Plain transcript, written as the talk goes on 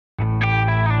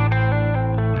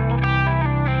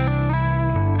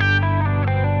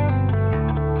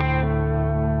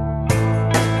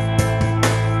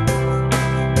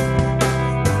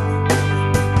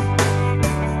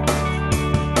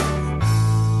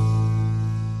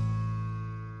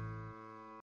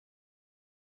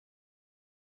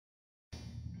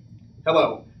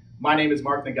Hello, my name is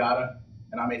Mark Nagata,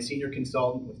 and I'm a senior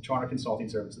consultant with Trauner Consulting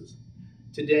Services.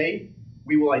 Today,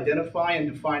 we will identify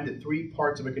and define the three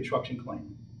parts of a construction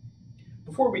claim.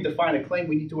 Before we define a claim,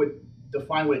 we need to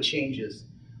define what a change is.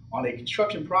 On a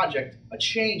construction project, a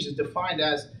change is defined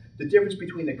as the difference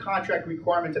between the contract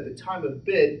requirements at the time of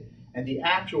bid and the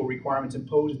actual requirements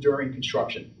imposed during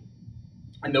construction.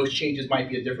 And those changes might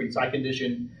be a different site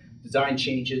condition, design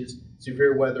changes,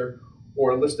 severe weather,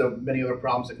 or a list of many other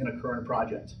problems that can occur in a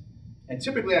project. And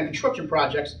typically on construction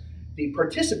projects, the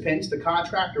participants, the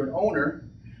contractor and owner,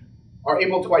 are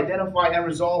able to identify and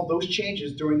resolve those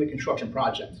changes during the construction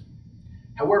project.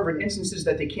 However, in instances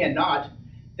that they cannot,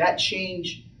 that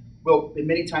change will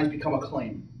many times become a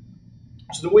claim.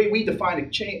 So the way we define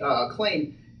a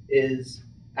claim is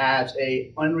as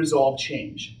an unresolved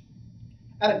change.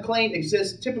 And a claim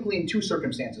exists typically in two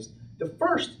circumstances. The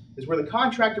first is where the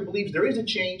contractor believes there is a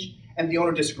change and the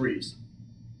owner disagrees.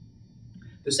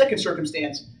 The second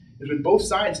circumstance is when both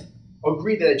sides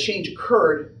agree that a change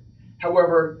occurred,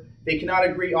 however, they cannot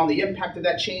agree on the impact of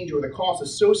that change or the costs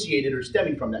associated or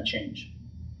stemming from that change.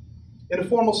 In a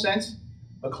formal sense,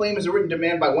 a claim is a written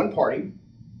demand by one party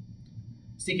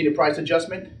seeking a price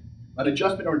adjustment, an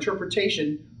adjustment or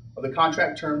interpretation of the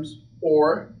contract terms,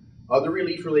 or other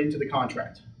relief relating to the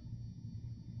contract.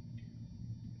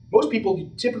 Most people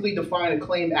typically define a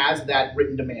claim as that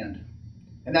written demand.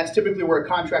 And that's typically where a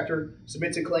contractor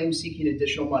submits a claim seeking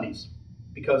additional monies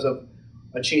because of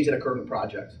a change that occurred in the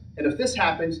project. And if this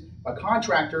happens, a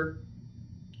contractor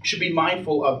should be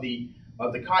mindful of the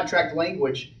contract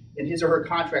language in his or her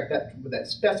contract that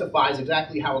specifies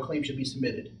exactly how a claim should be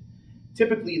submitted.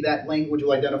 Typically, that language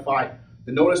will identify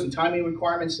the notice and timing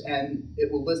requirements, and it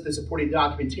will list the supporting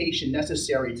documentation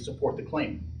necessary to support the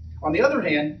claim. On the other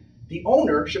hand, the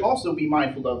owner should also be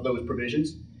mindful of those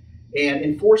provisions and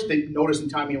enforce the notice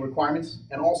and timing requirements,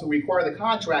 and also require the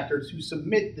contractor to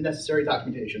submit the necessary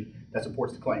documentation that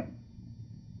supports the claim.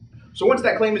 So once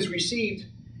that claim is received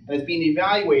and is being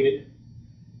evaluated,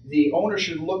 the owner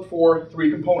should look for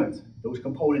three components. Those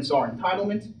components are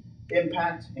entitlement,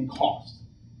 impact, and cost.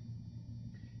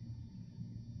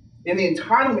 In the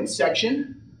entitlement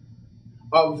section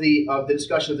of the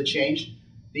discussion of the change,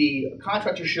 the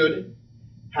contractor should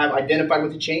have identified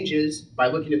what the change is by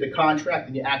looking at the contract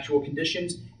and the actual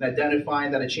conditions and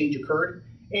identifying that a change occurred,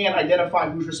 and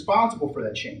identifying who's responsible for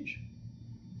that change.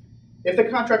 If the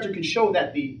contractor can show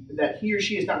that he or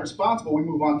she is not responsible, we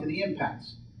move on to the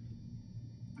impacts.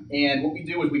 And what we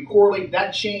do is we correlate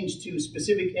that change to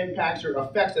specific impacts or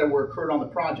effects that were occurred on the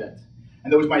project.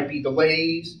 And those might be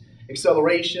delays,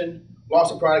 acceleration,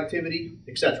 loss of productivity,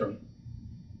 etc.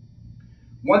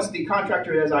 Once the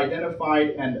contractor has identified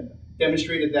and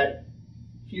demonstrated that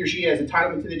he or she has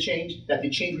entitlement to the change, that the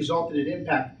change resulted in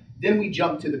impact, then we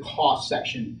jump to the cost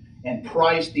section and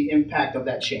price the impact of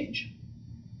that change.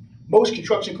 Most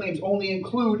construction claims only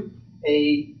include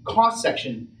a cost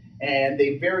section, and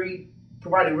they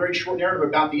provide a very short narrative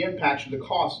about the impacts or the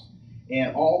cost.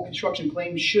 And all construction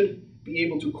claims should be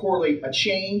able to correlate a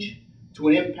change to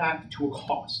an impact to a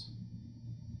cost.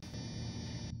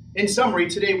 In summary,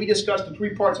 today we discussed the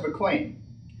three parts of a claim.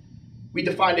 We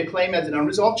defined a claim as an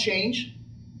unresolved change,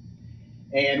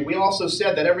 and we also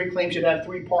said that every claim should have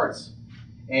three parts.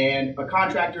 And a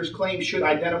contractor's claim should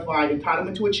identify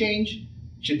entitlement to a change,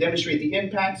 should demonstrate the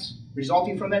impacts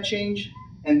resulting from that change,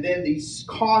 and then the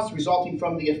costs resulting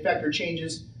from the effect or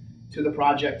changes to the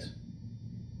project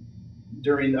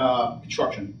during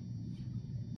construction.